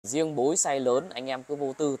Riêng bối size lớn anh em cứ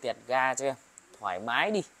vô tư tẹt ga cho em, thoải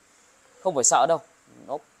mái đi, không phải sợ đâu,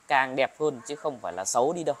 nó càng đẹp hơn chứ không phải là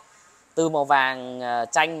xấu đi đâu. Từ màu vàng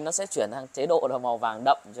chanh nó sẽ chuyển sang chế độ là màu vàng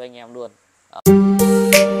đậm cho anh em luôn. Đó.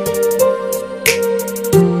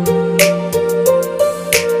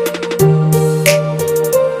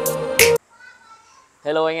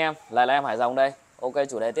 Hello anh em, lại là em Hải Dòng đây. Ok,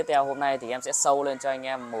 chủ đề tiếp theo hôm nay thì em sẽ sâu lên cho anh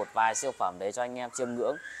em một vài siêu phẩm để cho anh em chiêm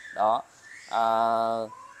ngưỡng. Đó,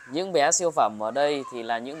 những bé siêu phẩm ở đây thì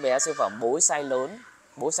là những bé siêu phẩm bối size lớn,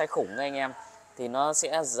 bối size khủng anh em. Thì nó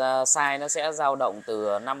sẽ size nó sẽ dao động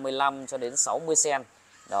từ 55 cho đến 60 cm.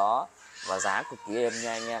 Đó, và giá cực kỳ êm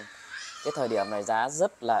nha anh em. Cái thời điểm này giá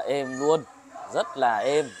rất là êm luôn, rất là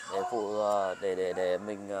êm để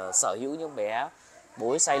mình sở hữu những bé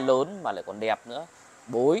bối size lớn mà lại còn đẹp nữa.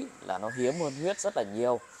 Bối là nó hiếm hơn huyết rất là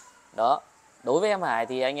nhiều. Đó, đối với em Hải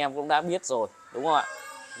thì anh em cũng đã biết rồi, đúng không ạ?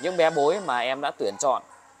 Những bé bối mà em đã tuyển chọn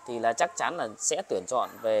thì là chắc chắn là sẽ tuyển chọn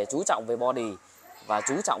về chú trọng về body và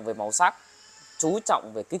chú trọng về màu sắc, chú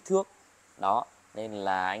trọng về kích thước. Đó, nên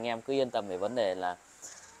là anh em cứ yên tâm về vấn đề là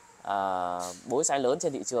bối size lớn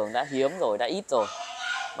trên thị trường đã hiếm rồi, đã ít rồi.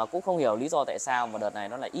 Mà cũng không hiểu lý do tại sao mà đợt này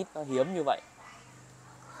nó lại ít, nó hiếm như vậy.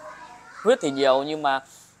 Huyết thì nhiều nhưng mà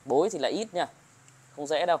bối thì lại ít nha, không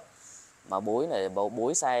dễ đâu. Mà bối này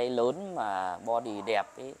bối size lớn mà body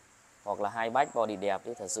đẹp ấy, hoặc là hai bách body đẹp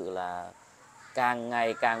ấy, thật sự là càng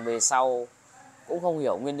ngày càng về sau cũng không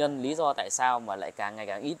hiểu nguyên nhân lý do tại sao mà lại càng ngày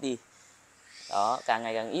càng ít đi. Đó, càng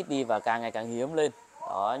ngày càng ít đi và càng ngày càng hiếm lên.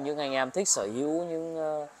 Đó, những anh em thích sở hữu những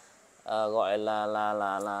gọi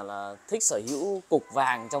là thích sở hữu cục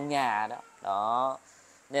vàng trong nhà đó. Đó,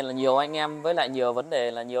 nên là nhiều anh em, với lại nhiều vấn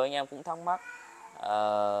đề là nhiều anh em cũng thắc mắc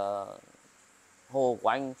hồ của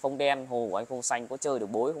anh phông đen, hồ của anh phông xanh có chơi được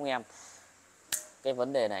bối không em? Cái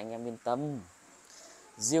vấn đề này anh em yên tâm.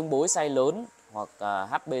 Riêng bối size lớn hoặc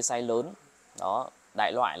HB size lớn, đó,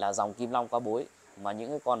 đại loại là dòng kim long qua bối, mà những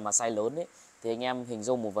cái con mà size lớn ấy thì anh em hình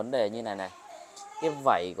dung một vấn đề như này này. Cái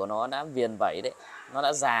vảy của nó đã viền vảy đấy, nó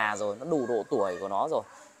đã già rồi, nó đủ độ tuổi của nó rồi.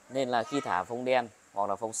 Nên là khi thả phông đen hoặc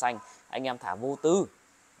là phông xanh, anh em thả vô tư.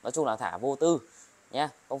 Nói chung là thả vô tư nhá,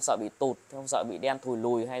 không sợ bị tụt, không sợ bị đen thùi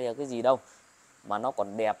lùi hay là cái gì đâu. Mà nó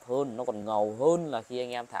còn đẹp hơn, nó còn ngầu hơn là khi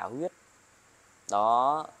anh em thả huyết.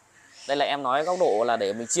 Đó, đây là em nói góc độ là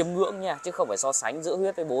để mình chiêm ngưỡng nha, chứ không phải so sánh giữa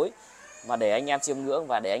huyết với bối, mà để anh em chiêm ngưỡng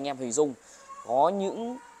và để anh em hình dung. Có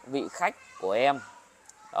những vị khách của em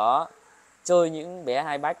đó chơi những bé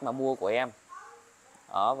hai bách mà mua của em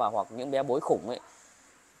đó, và hoặc những bé bối khủng ấy,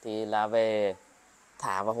 thì là về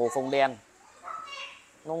thả vào hồ phông đen,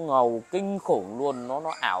 nó ngầu kinh khủng luôn, nó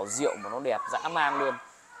ảo diệu mà nó đẹp dã man luôn.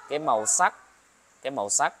 Cái màu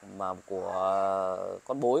sắc mà của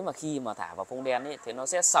con bối mà khi mà thả vào phông đen ấy thì nó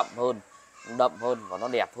sẽ sậm hơn, đậm hơn và nó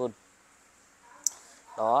đẹp hơn.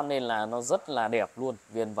 Đó, nên là nó rất là đẹp luôn.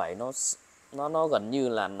 Viền vảy nó gần như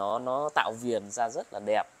là nó tạo viền ra rất là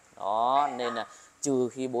đẹp. Đó, nên là trừ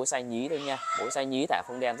khi bối size nhí thôi nha. Bối size nhí thả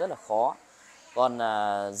phông đen rất là khó. Còn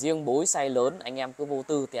riêng bối size lớn anh em cứ vô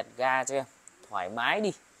tư tẹt ga cho em, thoải mái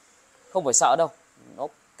đi, không phải sợ đâu, nó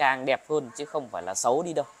càng đẹp hơn chứ không phải là xấu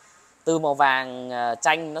đi đâu. Từ màu vàng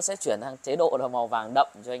chanh nó sẽ chuyển sang chế độ là màu vàng đậm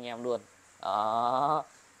cho anh em luôn. Đó,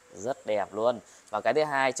 rất đẹp luôn. Và cái thứ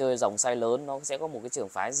hai, chơi dòng size lớn nó sẽ có một cái trường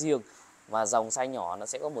phái riêng, và dòng size nhỏ nó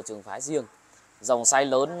sẽ có một trường phái riêng. Dòng size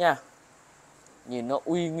lớn nha, nhìn nó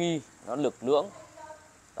uy nghi, nó lực lưỡng.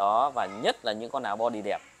 Đó, và nhất là những con nào body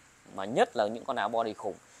đẹp, mà nhất là những con nào body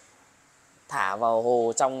khủng, thả vào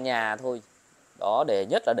hồ trong nhà thôi. Đó,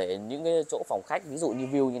 nhất là để những cái chỗ phòng khách, ví dụ như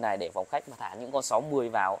view như này, để phòng khách mà thả những con 60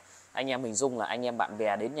 vào, anh em hình dung là anh em bạn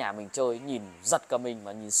bè đến nhà mình chơi, nhìn giật cả mình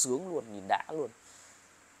mà nhìn sướng luôn, nhìn đã luôn.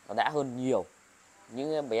 Nó đã hơn nhiều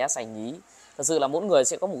những bé size nhí. Thật sự là mỗi người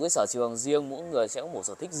sẽ có một cái sở trường riêng, mỗi người sẽ có một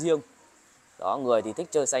sở thích riêng. Đó, người thì thích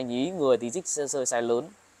chơi size nhí, người thì thích chơi size lớn.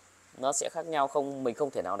 Nó sẽ khác nhau, mình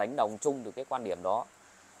không thể nào đánh đồng chung được cái quan điểm đó.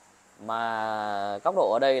 Mà góc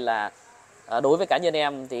độ ở đây là đối với cá nhân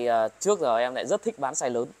em thì trước giờ em lại rất thích bán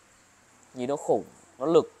size lớn. Nhìn nó khủng, nó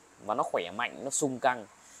lực và nó khỏe mạnh, nó sung căng,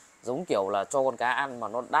 giống kiểu là cho con cá ăn mà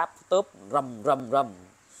nó đáp tớp rầm rầm rầm,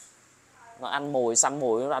 nó ăn mồi săn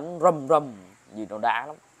mồi nó ăn rầm rầm, nhìn nó đã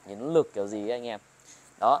lắm, nhìn nó lực kiểu gì ấy anh em.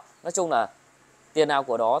 Đó, nói chung là tiền nào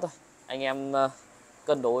của đó thôi, anh em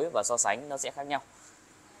cân đối và so sánh nó sẽ khác nhau.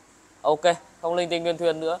 Ok, không linh tinh nguyên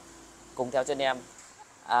thuyên nữa, cùng theo chân em.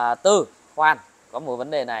 Tư, khoan, có một vấn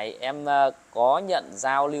đề này, em có nhận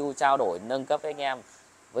giao lưu trao đổi nâng cấp với anh em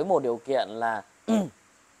với một điều kiện là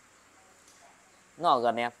nó ở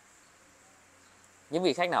gần em. Những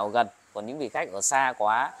vị khách nào ở gần, còn những vị khách ở xa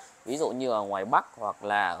quá, ví dụ như ở ngoài Bắc hoặc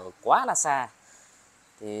là ở quá là xa,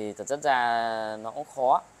 thì thật chất ra nó cũng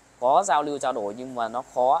khó. có giao lưu trao đổi nhưng mà nó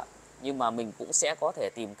khó, nhưng mà mình cũng sẽ có thể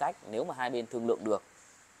tìm cách nếu mà hai bên thương lượng được.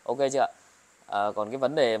 Ok chưa? Còn cái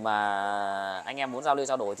vấn đề mà anh em muốn giao lưu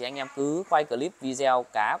trao đổi thì anh em cứ quay clip video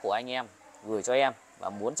cá của anh em gửi cho em, và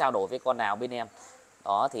muốn trao đổi với con nào bên em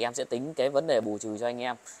đó thì em sẽ tính cái vấn đề bù trừ cho anh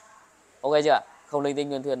em. Ok chưa? Không linh tinh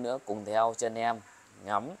nguyên thuyền nữa, cùng theo chân em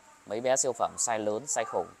ngắm mấy bé siêu phẩm size lớn, size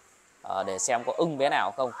khủng để xem có ưng bé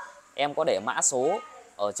nào không. Em có để mã số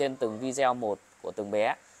ở trên từng video một của từng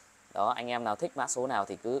bé. Đó, anh em nào thích mã số nào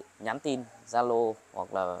thì cứ nhắn tin Zalo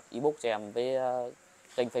hoặc là ebook cho em với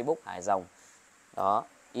kênh Facebook Hải Rồng. Đó,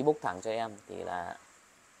 ebook thẳng cho em thì là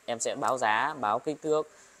em sẽ báo giá, báo kích thước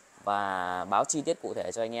và báo chi tiết cụ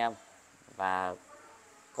thể cho anh em, và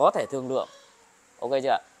có thể thương lượng. Ok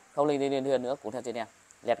chưa? Không linh tinh thuyền nữa, cùng theo trên em.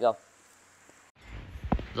 Let's go.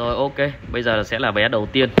 Rồi ok, bây giờ sẽ là bé đầu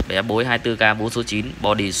tiên, bé bối 24k 4 số 9,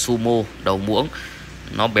 body sumo, đầu muỗng.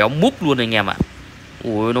 Nó béo múp luôn anh em ạ.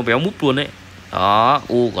 Ui, nó béo múp luôn đấy. Đó,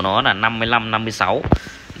 U của nó là 55 56.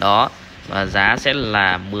 Đó, và giá sẽ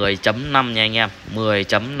là 10.5 nha anh em.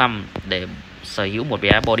 10.5 để sở hữu một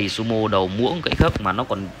bé body sumo đầu muỗng cậy khớp mà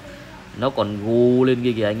nó còn gu lên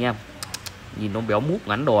kia kìa anh em. Nhìn nó béo múp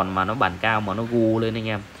ngắn đòn mà nó bản cao mà nó gu lên anh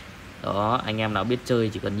em. Đó, anh em nào biết chơi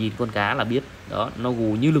chỉ cần nhìn con cá là biết. Đó, nó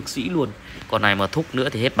gù như lực sĩ luôn. Con này mà thúc nữa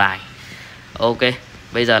thì hết bài. Ok,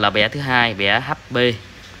 bây giờ là bé thứ hai, bé HB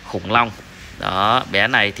khủng long. Đó, bé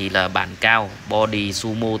này thì là bản cao, body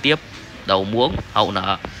sumo tiếp, đầu muỗng, hậu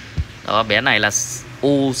nở. Đó, bé này là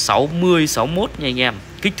U60 61 nha anh em.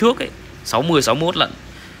 Kích thước ấy 60 61 lận.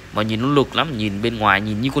 Mà nhìn nó lực lắm, nhìn bên ngoài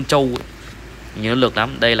nhìn như con trâu ấy. Nhìn nó lực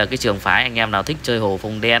lắm. Đây là cái trường phái anh em nào thích chơi hồ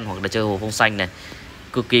phông đen hoặc là chơi hồ phông xanh này,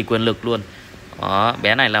 cực kỳ quyền lực luôn. Đó,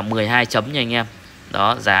 bé này là 12 chấm nha anh em.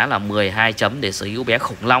 Đó, giá là 12 chấm để sở hữu bé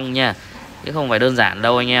khủng long nha, chứ không phải đơn giản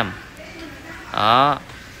đâu anh em. Đó,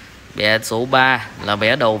 bé số 3 là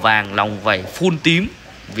bé đầu vàng, lòng vảy phun tím,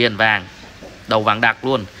 viền vàng, đầu vàng đặc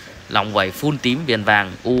luôn, lòng vảy phun tím, viền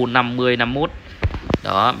vàng, U50 51.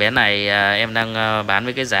 Đó, bé này em đang bán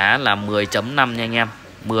với cái giá là 10.5 nha anh em.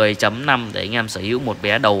 10.5 để anh em sở hữu một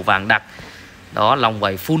bé đầu vàng đặc. Đó, lòng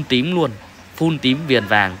vảy phun tím luôn, phun tím viền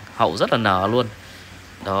vàng, hậu rất là nở luôn.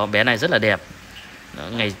 Đó, bé này rất là đẹp. Đó,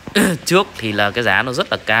 ngày trước thì là cái giá nó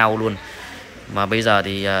rất là cao luôn, mà bây giờ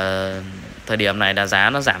thì thời điểm này là giá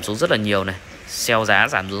nó giảm xuống rất là nhiều này, sale giá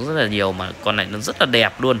giảm xuống rất là nhiều, mà con này nó rất là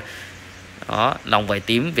đẹp luôn. Đó, lòng vảy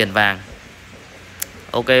tím viền vàng.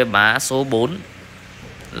 Ok, mã số 4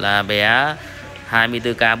 là bé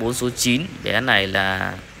 24k 4 số 9. Bé này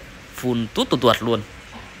là full tuốt tuột luôn,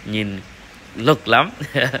 nhìn lực lắm.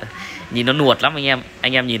 Nhìn nó nuột lắm anh em.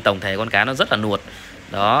 Anh em nhìn tổng thể con cá nó rất là nuột.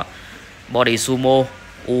 Đó, body sumo,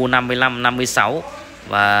 U55 56.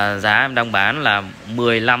 Và giá em đang bán là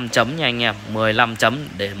 15 chấm nha anh em. 15 chấm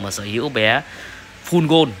để mà sở hữu bé full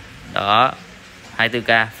gold. Đó,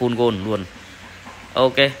 24k full gold luôn.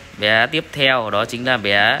 Ok, bé tiếp theo đó chính là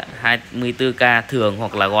bé 24k thường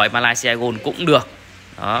hoặc là gọi Malaysia Gold cũng được.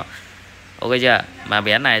 Đó, ok chưa? Mà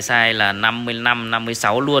bé này size là 55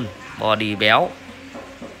 56 luôn, body béo.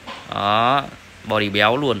 Đó, body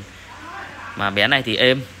béo luôn. Mà bé này thì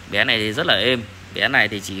êm, bé này thì rất là êm. Bé này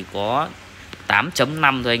thì chỉ có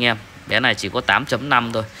 8.5 thôi anh em. Bé này chỉ có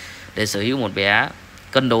 8.5 thôi để sở hữu một bé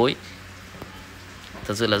cân đối.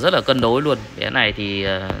 Thật sự là rất là cân đối luôn. Bé này thì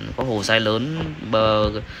có hồ size lớn,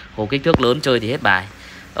 hồ kích thước lớn chơi thì hết bài.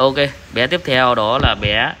 Ok, bé tiếp theo đó là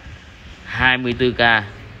bé 24k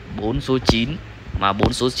 4 số 9. Mà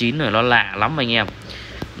 4 số 9 này nó lạ lắm anh em.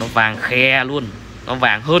 Nó vàng khe luôn. Nó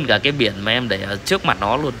vàng hơn cả cái biển mà em để ở trước mặt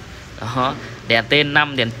nó luôn. Đó, đèn tên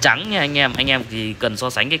 5 đèn trắng nha anh em. Anh em thì cần so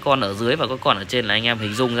sánh cái con ở dưới và cái con ở trên là anh em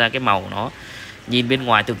hình dung ra cái màu nó. Nhìn bên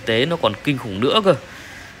ngoài thực tế nó còn kinh khủng nữa cơ.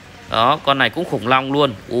 Đó, con này cũng khủng long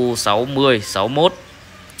luôn, U60 61.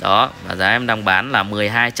 Đó, và giá em đang bán là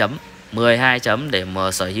 12 chấm. 12 chấm để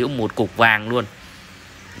mà sở hữu một cục vàng luôn.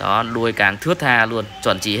 Đó, đuôi càng thướt tha luôn,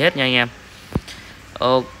 chuẩn chỉ hết nha anh em.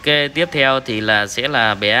 Ok, tiếp theo thì là sẽ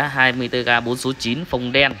là bé 24k 4 số 9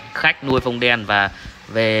 phông đen, khách nuôi phông đen, và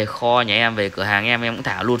về kho nhà em, về cửa hàng em cũng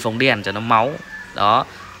thả luôn phông đen cho nó máu. Đó,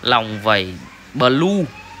 lòng vảy blue,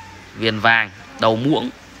 viền vàng, đầu muỗng.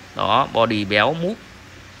 Đó, body béo múp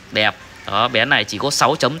đẹp. Đó, bé này chỉ có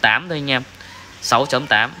 6.8 thôi anh em.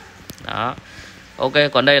 6.8. Đó. Ok,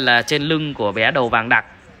 còn đây là trên lưng của bé đầu vàng đặc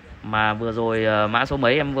mà vừa rồi mã số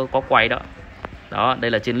mấy em có quay đó. Đó,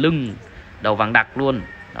 đây là trên lưng đầu vàng đặc luôn.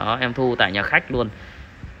 Đó, em thu tại nhà khách luôn.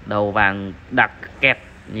 Đầu vàng đặc kẹt,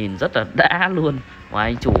 nhìn rất là đã luôn. Và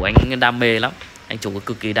anh chủ anh đam mê lắm. Anh chủ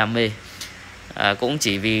cực kỳ đam mê. Cũng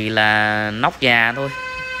chỉ vì là nóc nhà thôi.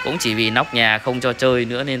 Cũng chỉ vì nóc nhà không cho chơi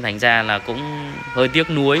nữa nên thành ra là cũng hơi tiếc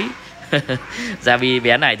nuối. Gia Vi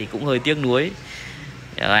bé này thì cũng hơi tiếc nuối.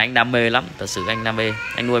 Anh đam mê lắm, thật sự anh đam mê.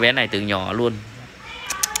 Anh nuôi bé này từ nhỏ luôn.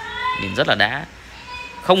 Nhìn rất là đã.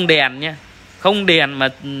 Không đèn nhá. Không đèn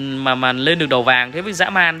mà lên được đầu vàng thế mới dã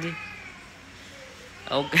man chứ.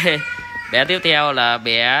 Ok. Bé tiếp theo là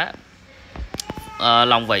bé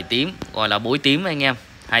lòng vảy tím, gọi là bối tím anh em.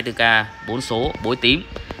 24k 4 số, bối tím,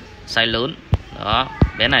 size lớn. Đó,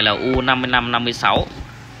 bé này là U55 56.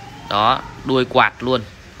 Đó, đuôi quạt luôn,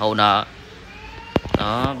 hậu nở.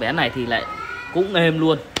 Đó, bé này thì lại cũng êm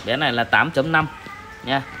luôn. Bé này là 8.5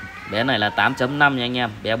 nha. Bé này là 8.5 nha anh em,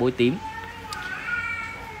 bé bối tím.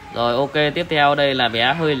 Rồi ok, tiếp theo đây là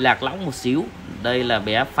bé hơi lạc lõng một xíu. Đây là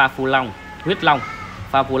bé pha phu long, huyết long,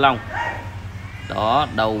 pha phu long. Đó,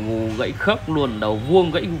 đầu gãy khớp luôn, đầu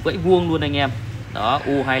vuông gãy vuông luôn anh em. Đó,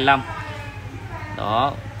 U25.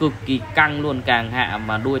 Đó, cực kỳ căng luôn, càng hạ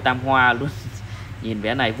mà đuôi tam hoa luôn. Nhìn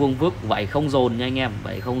bé này vuông vức, vảy không dồn nha anh em,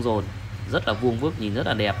 vảy không dồn, rất là vuông vức, nhìn rất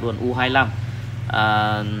là đẹp luôn. U25.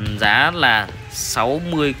 Giá là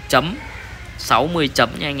 60 chấm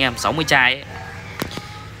nha anh em, 60 chai ấy.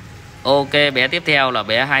 Ok, bé tiếp theo là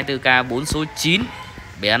bé 24k 4 số 9.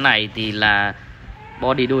 Bé này thì là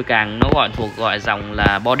body đuôi càng, nó thuộc dòng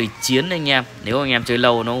là body chiến anh em. Nếu anh em chơi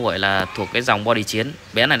lâu nó gọi là thuộc cái dòng body chiến.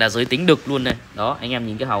 Bé này là giới tính đực luôn này. Đó, anh em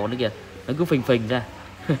nhìn cái hàu nó kìa, nó cứ phình phình ra.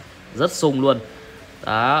 Rất sung luôn.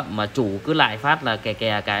 Đó, mà chủ cứ lại phát là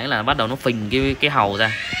kè cái là bắt đầu nó phình cái hàu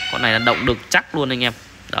ra. Con này là động đực chắc luôn anh em.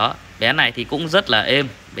 Đó, bé này thì cũng rất là êm.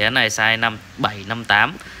 Bé này size 57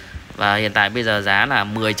 58. Và hiện tại bây giờ giá là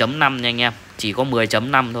 10.5 nha anh em, chỉ có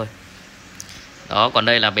 10.5 thôi. Đó, còn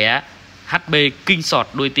đây là bé HB kinh sọt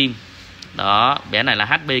đuôi tim. Đó, bé này là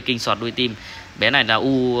HB kinh sọt đuôi tim. Bé này là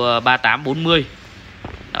U3840.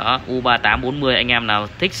 Đó, U3840, anh em nào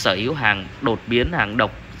thích sở hữu hàng đột biến, hàng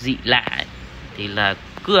độc dị lạ ấy, thì là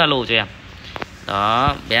cứ alo cho em.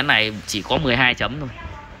 Đó, bé này chỉ có 12 chấm thôi.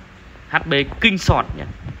 HB kinh sọt nhá.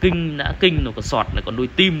 Kinh đã kinh rồi, còn sọt lại còn đuôi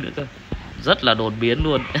tim nữa cơ. Rất là đột biến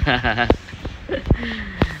luôn.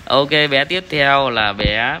 Ok, bé tiếp theo là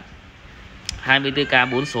bé 24k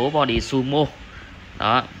 4 số body sumo.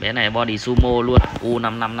 Đó, bé này body sumo luôn,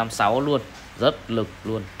 U5556 luôn, rất lực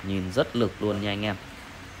luôn, nhìn rất lực luôn nha anh em.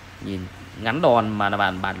 Nhìn ngắn đòn mà là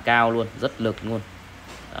bản cao luôn, rất lực luôn.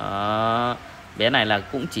 Đó, bé này là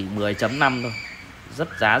cũng chỉ 10.5 thôi.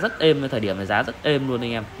 Giá rất êm, thời điểm này giá rất êm luôn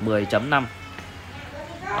anh em, 10.5.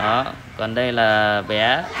 Đó, còn đây là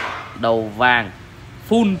bé đầu vàng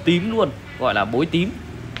full tím luôn, gọi là bối tím.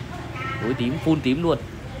 Bối tím full tím luôn.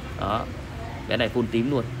 Đó, bé này full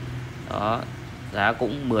tím luôn. Đó, giá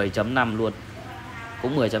cũng 10.5 luôn.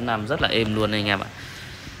 Cũng 10.5, rất là êm luôn anh em ạ.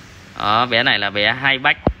 Đó, bé này là bé hai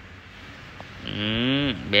bách.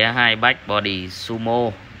 Bé hai bách body sumo,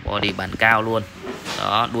 body bản cao luôn.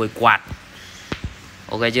 Đó, đuôi quạt.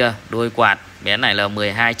 Ok chưa? Đuôi quạt. Bé này là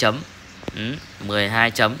 12 chấm.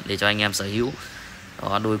 12 chấm để cho anh em sở hữu.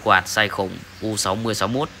 Đó, đuôi quạt size khủng, U60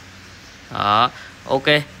 61. Đó, ok,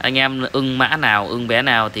 anh em ưng mã nào, ưng bé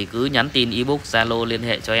nào thì cứ nhắn tin ebook Zalo liên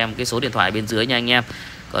hệ cho em cái số điện thoại bên dưới nha anh em.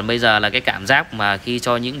 Còn bây giờ là cái cảm giác mà khi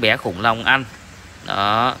cho những bé khủng long ăn.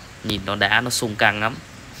 Đó, nhìn nó đã, nó sung căng lắm.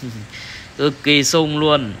 Cực kỳ sung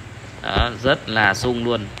luôn. Đó, rất là sung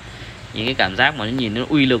luôn. Những cái cảm giác mà nó nhìn nó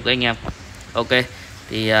uy lực anh em. Ok,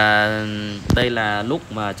 thì đây là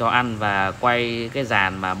lúc mà cho ăn và quay cái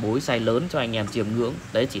dàn mà bối size lớn cho anh em chiêm ngưỡng.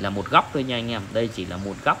 Đấy chỉ là một góc thôi nha anh em. Đây chỉ là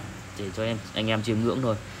một góc để cho anh em chiêm ngưỡng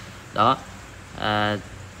thôi. Đó,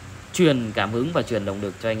 truyền cảm hứng và truyền động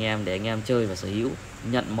lực cho anh em để anh em chơi và sở hữu,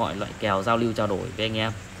 nhận mọi loại kèo giao lưu trao đổi với anh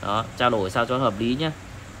em. Đó, trao đổi sao cho hợp lý nhé,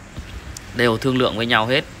 đều thương lượng với nhau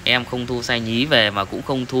hết. Em không thu xay nhí về mà cũng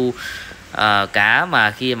không thu cá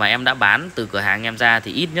mà khi mà em đã bán từ cửa hàng em ra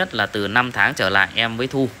thì ít nhất là từ 5 tháng trở lại em mới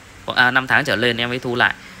thu, 5 tháng trở lên em mới thu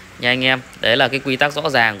lại nha anh em. Đấy là cái quy tắc rõ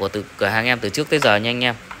ràng của từ cửa hàng em từ trước tới giờ nha anh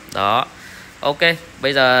em. Đó, ok,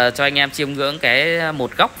 bây giờ cho anh em chiêm ngưỡng cái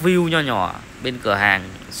một góc view nho nhỏ bên cửa hàng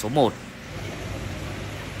số 1